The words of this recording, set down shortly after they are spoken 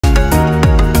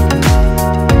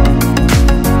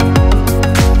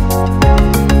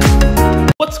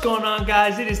What's going on,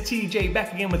 guys? It is TJ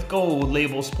back again with Gold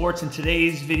Label Sports. In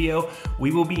today's video, we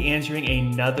will be answering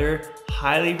another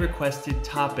highly requested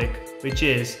topic, which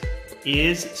is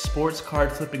sports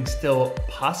card flipping still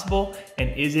possible and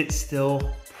is it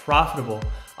still profitable?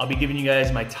 I'll be giving you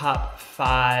guys my top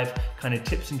 5 kind of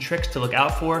tips and tricks to look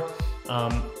out for,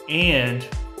 and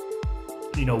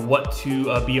what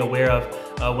to be aware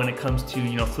of when it comes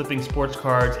to flipping sports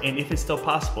cards and if it's still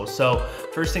possible. So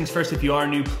first things first, if you are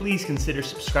new, please consider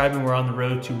subscribing. We're on the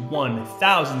road to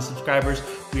 1,000 subscribers.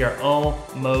 We are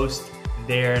almost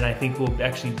there, and I think we'll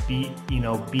actually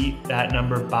beat that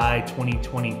number by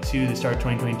 2022, the start of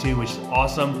 2022, which is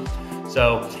awesome.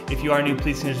 So if you are new,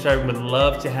 please consider subscribing. Would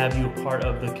love to have you a part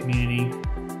of the community.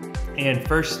 And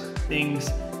first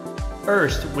things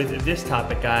first with this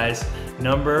topic, guys,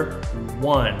 number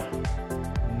one,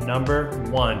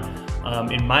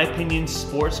 in my opinion,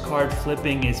 sports card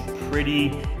flipping is pretty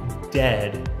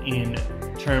dead in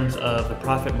terms of the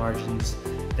profit margins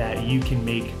that you can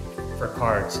make for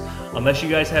cards. Unless you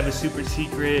guys have a super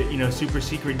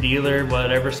secret dealer,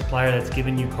 whatever supplier that's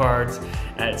giving you cards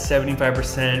at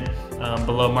 75%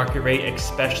 below market rate,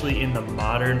 especially in the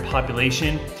modern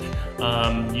population,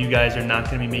 you guys are not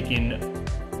going to be making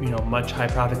much high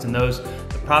profits in those.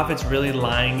 The profits really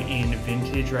lying in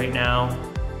vintage right now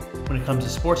when it comes to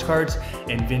sports cards,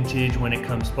 and vintage when it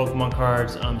comes to Pokemon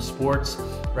cards. Sports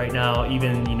right now,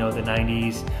 even the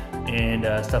 90s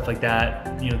and stuff like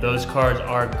that, those cards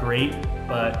are great,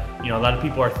 but a lot of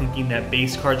people are thinking that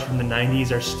base cards from the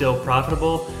 90s are still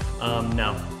profitable.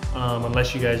 No,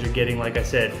 unless you guys are getting, like I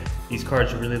said, these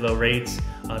cards are really low rates.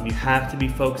 You have to be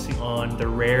focusing on the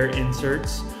rare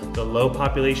inserts, the low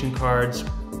population cards,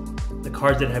 the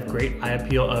cards that have great eye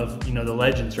appeal of the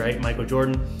legends, right? Michael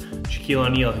Jordan, Shaquille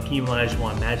O'Neal, Hakeem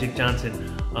Olajuwon, Magic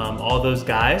Johnson, all those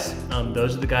guys.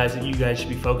 Those are the guys that you guys should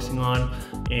be focusing on,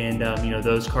 and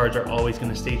those cards are always going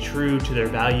to stay true to their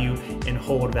value and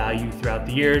hold value throughout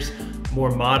the years.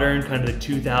 More modern, kind of the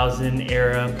 2000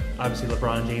 era, obviously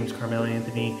LeBron James, Carmelo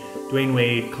Anthony, Dwayne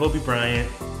Wade, Kobe Bryant,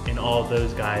 and all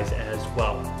those guys as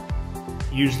well.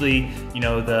 Usually,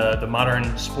 the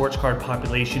modern sports card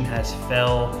population has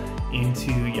fell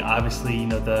into obviously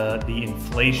the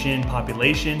inflation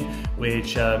population,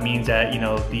 which means that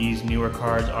these newer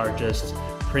cards are just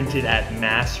printed at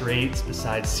mass rates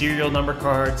besides serial number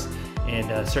cards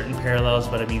and certain parallels,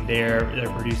 but I mean they're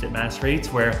produced at mass rates,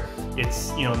 where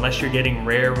it's unless you're getting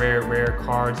rare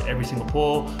cards every single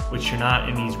pull, which you're not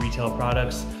in these retail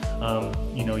products,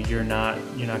 you're not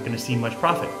going to see much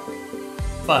profit.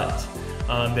 But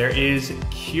there is a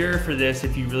cure for this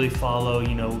if you really follow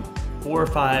 4 or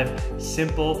 5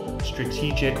 simple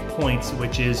strategic points,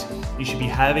 which is you should be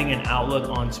having an outlook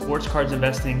on sports cards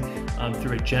investing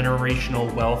through a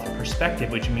generational wealth perspective,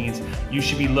 which means you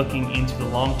should be looking into the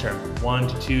long term, 1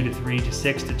 to 2 to 3 to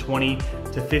 6 to 20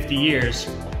 to 50 years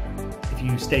if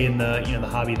you stay in the the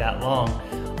hobby that long.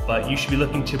 But you should be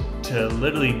looking to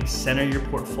literally center your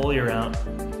portfolio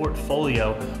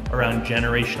around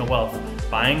generational wealth,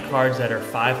 buying cards that are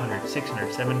 $500,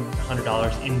 $600,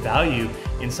 $700 in value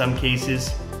in some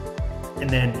cases, and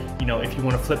then if you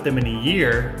want to flip them in a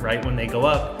year, right, when they go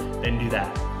up, then do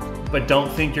that. But don't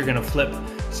think you're going to flip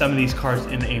some of these cards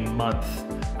in a month,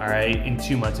 all right, in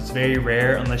 2 months. It's very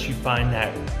rare unless you find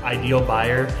that ideal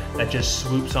buyer that just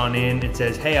swoops on in and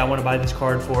says, hey, I want to buy this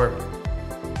card for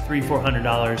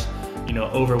 $300-400,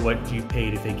 over what you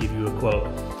paid if they give you a quote.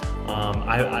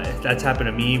 That's happened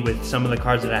to me with some of the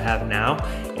cards that I have now,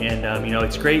 and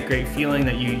it's great feeling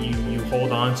that you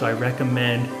hold on. So I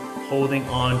recommend holding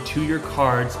on to your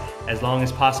cards as long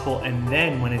as possible, and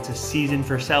then when it's a season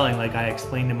for selling, like I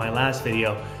explained in my last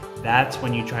video, that's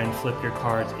when you try and flip your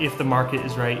cards if the market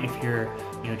is right, if you're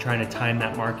trying to time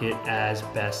that market as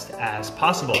best as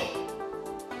possible.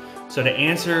 So to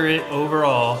answer it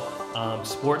overall,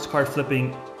 sports card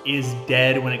flipping is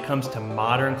dead when it comes to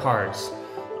modern cards.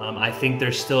 I think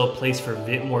there's still a place for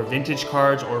more vintage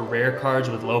cards or rare cards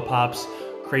with low pops,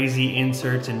 crazy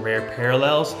inserts, and rare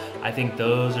parallels. I think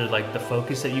those are like the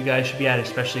focus that you guys should be at,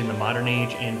 especially in the modern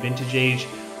age and vintage age.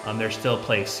 There's still a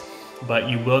place, but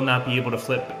you will not be able to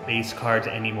flip base cards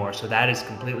anymore. So that is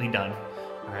completely done.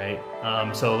 All right.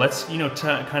 So let's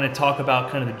kind of talk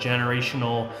about kind of the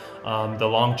generational, the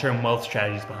long-term wealth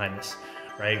strategies behind this,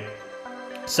 right?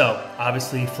 So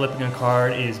obviously flipping a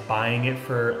card is buying it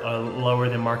for a lower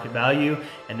than market value,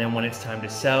 and then when it's time to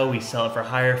sell, we sell it for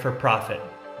higher for profit,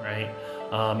 right?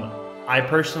 I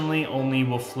personally only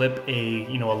will flip a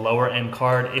lower end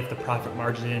card if the profit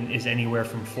margin is anywhere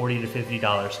from $40 to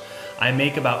 $50. I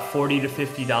make about $40 to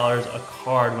 $50 a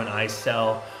card when I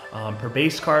sell per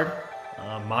base card.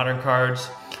 Modern cards,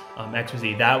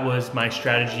 XYZ. That was my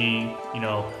strategy,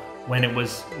 when it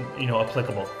was,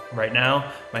 applicable. Right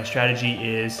now, my strategy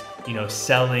is,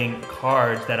 selling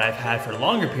cards that I've had for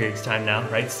longer periods of time now,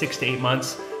 right? 6 to 8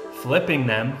 months, flipping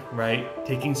them, right?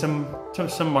 Taking some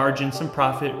margin, some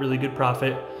profit, really good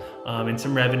profit, and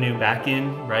some revenue back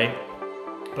in, right?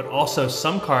 But also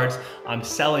some cards I'm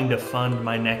selling to fund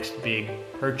my next big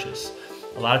purchase.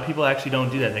 A lot of people actually don't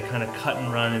do that. They kind of cut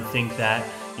and run and think that,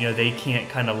 they can't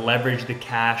kind of leverage the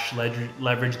cash,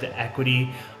 leverage the equity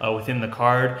within the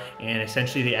card. And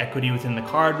essentially the equity within the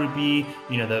card would be,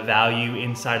 the value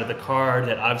inside of the card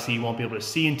that obviously you won't be able to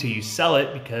see until you sell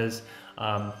it, because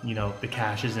the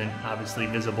cash isn't obviously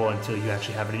visible until you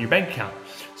actually have it in your bank account.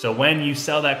 So when you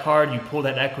sell that card, you pull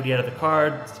that equity out of the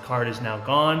card is now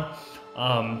gone.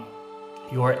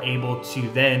 You are able to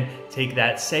then take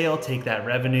that sale, take that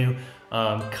revenue,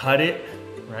 cut it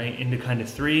right into kind of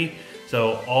 3.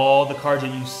 So all the cards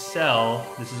that you sell,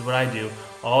 this is what I do,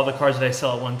 all the cards that I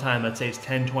sell at one time, let's say it's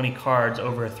 10, 20 cards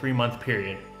over a 3-month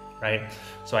period, right?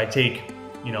 So I take,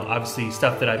 obviously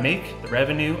stuff that I make, the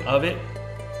revenue of it,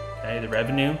 okay, the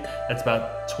revenue, that's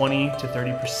about 20 to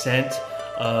 30%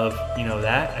 of,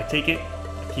 that. I take it,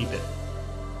 I keep it.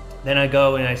 Then I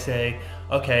go and I say,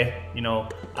 okay,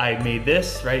 I made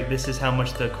this, right? This is how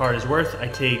much the card is worth. I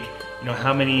take,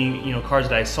 how many, cards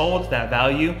that I sold, that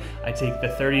value. I take the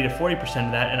 30 to 40%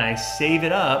 of that and I save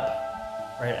it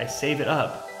up, right? I save it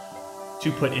up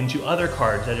to put into other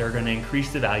cards that are going to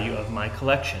increase the value of my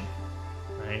collection,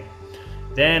 right?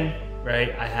 Then,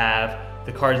 right, I have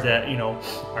the cards that,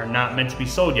 are not meant to be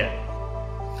sold yet.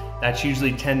 That's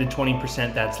usually 10 to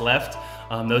 20% that's left.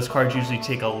 Those cards usually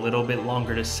take a little bit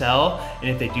longer to sell,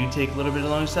 and if they do take a little bit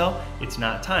longer to sell, it's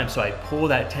not time. So I pull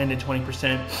that 10 to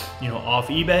 20%, off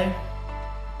eBay,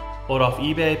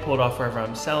 pull it off wherever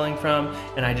I'm selling from,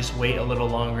 and I just wait a little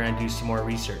longer and do some more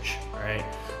research. All right.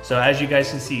 So as you guys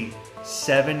can see,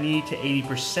 70 to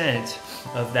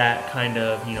 80% of that kind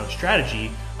of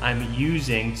strategy I'm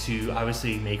using to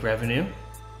obviously make revenue,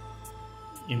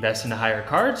 invest into higher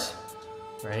cards,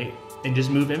 right? And just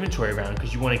move inventory around,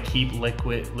 because you want to keep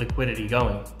liquidity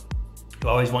going. You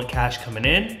always want cash coming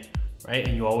in, right?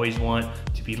 And you always want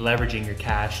to be leveraging your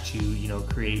cash to,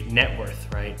 create net worth,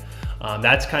 right?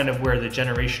 That's kind of where the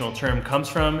generational term comes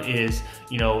from, is,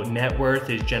 net worth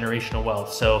is generational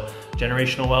wealth. So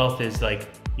generational wealth is like,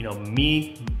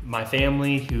 me, my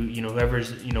family,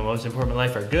 whoever's, most important in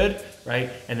life are good, right?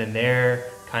 And then their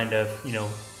kind of,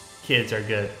 kids are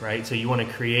good, right? So you want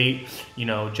to create,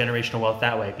 generational wealth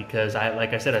that way, because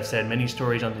like I said, I've said many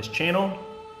stories on this channel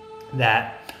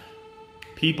that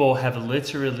people have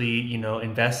literally,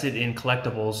 invested in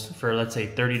collectibles for, let's say,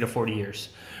 30 to 40 years,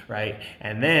 right?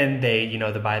 And then they,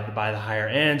 they buy the higher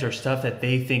ends or stuff that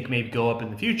they think may go up in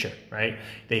the future, right?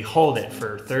 They hold it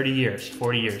for 30 years,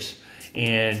 40 years.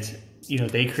 And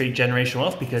they create generational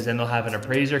wealth, because then they'll have an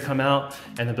appraiser come out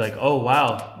and they'll be like, oh,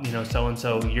 wow,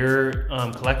 so-and-so, your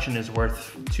collection is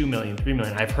worth 2 million, 3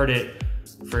 million. I've heard it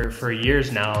for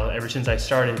years now, ever since I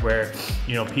started, where,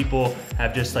 people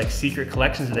have just like secret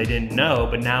collections that they didn't know,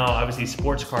 but now obviously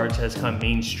sports cards has come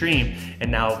mainstream,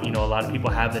 and now, a lot of people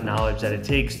have the knowledge that it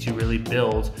takes to really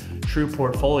build true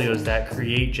portfolios that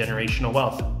create generational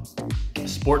wealth.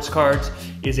 Sports cards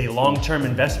is a long-term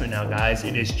investment now, guys.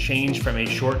 It has changed from a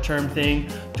short-term thing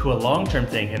to a long-term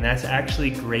thing, and that's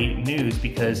actually great news,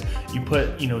 because you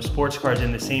put, sports cards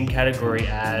in the same category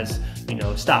as,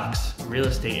 stocks, real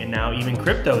estate, and now even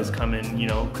crypto is coming,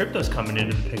 crypto's coming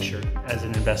into the picture as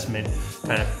an investment,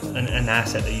 kind of an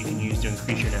asset that you can use to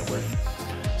increase your net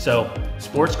worth. So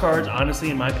sports cards, honestly,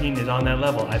 in my opinion, is on that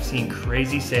level. I've seen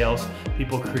crazy sales.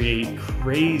 People create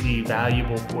crazy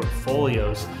valuable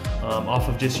portfolios off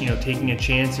of just, taking a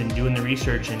chance and doing the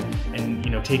research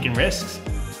and taking risks,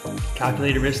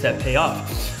 calculated risks that pay off.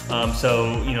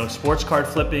 So, sports card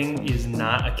flipping is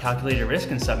not a calculated risk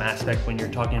in some aspect when you're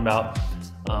talking about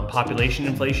population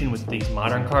inflation with these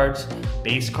modern cards,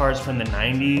 base cards from the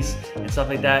 90s and stuff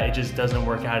like that. It just doesn't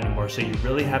work out anymore. So you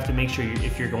really have to make sure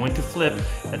if you're going to flip,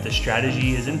 that the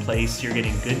strategy is in place, you're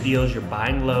getting good deals, you're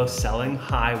buying low, selling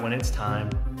high when it's time,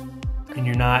 and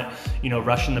you're not,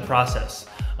 rushing the process.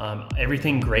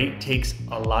 Everything great takes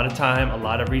a lot of time, a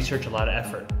lot of research, a lot of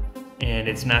effort, and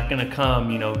it's not gonna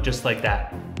come, just like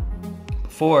that.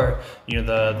 before, you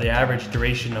know, the average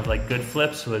duration of like good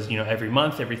flips was, you know, every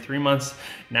month, every 3 months.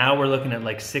 Now we're looking at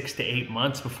like 6 to 8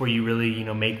 months before you really, you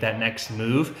know, make that next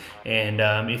move. And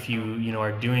if you know,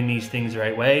 are doing these things the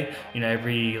right way, you know,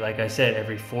 like I said,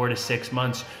 every 4 to 6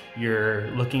 months,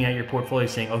 you're looking at your portfolio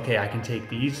saying, okay, I can take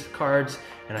these cards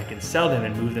and I can sell them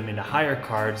and move them into higher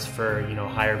cards for, you know,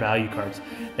 higher value cards.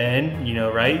 Then, you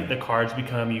know, right, your cards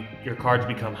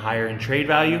become higher in trade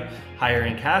value, higher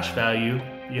in cash value.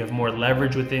 You have more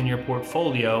leverage within your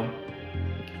portfolio,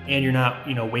 and you're not,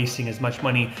 you know, wasting as much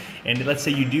money. And let's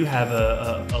say you do have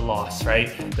a loss, right?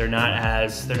 They're not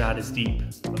as deep.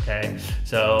 Okay,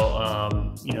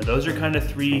 so you know, those are kind of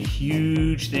 3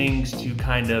 huge things to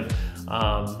kind of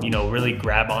you know, really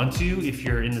grab onto if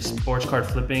you're in the sports card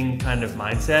flipping kind of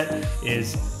mindset.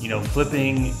 Is, you know,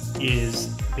 flipping is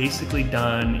basically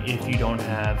done if you don't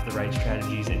have the right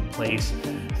strategies in place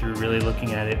through really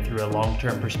looking at it through a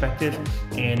long-term perspective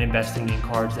and investing in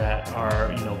cards that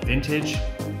are, you know, vintage,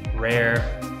 rare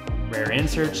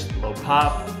inserts, low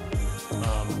pop,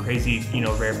 crazy, you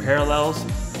know, rare parallels,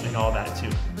 and all that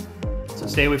too. So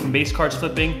stay away from base cards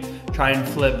flipping. Try and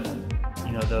flip,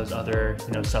 you know, those other,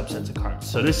 you know, subsets of cards.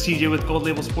 So this is TJ with Gold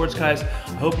Label Sports, guys.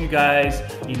 I hope you guys,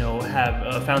 you know,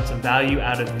 have found some value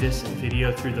out of this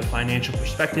video through the financial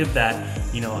perspective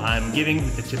that, you know, I'm giving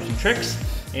with the tips and tricks.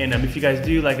 And if you guys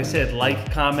do, like I said, like,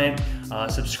 comment,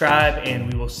 subscribe,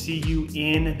 and we will see you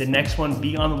in the next one.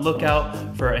 Be on the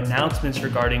lookout for announcements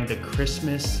regarding the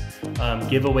Christmas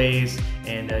giveaways.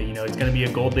 And you know, it's gonna be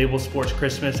a Gold Label Sports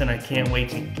Christmas, and I can't wait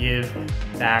to give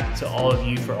back to all of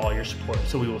you for all your support.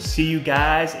 So we will see you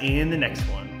guys in the next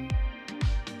one.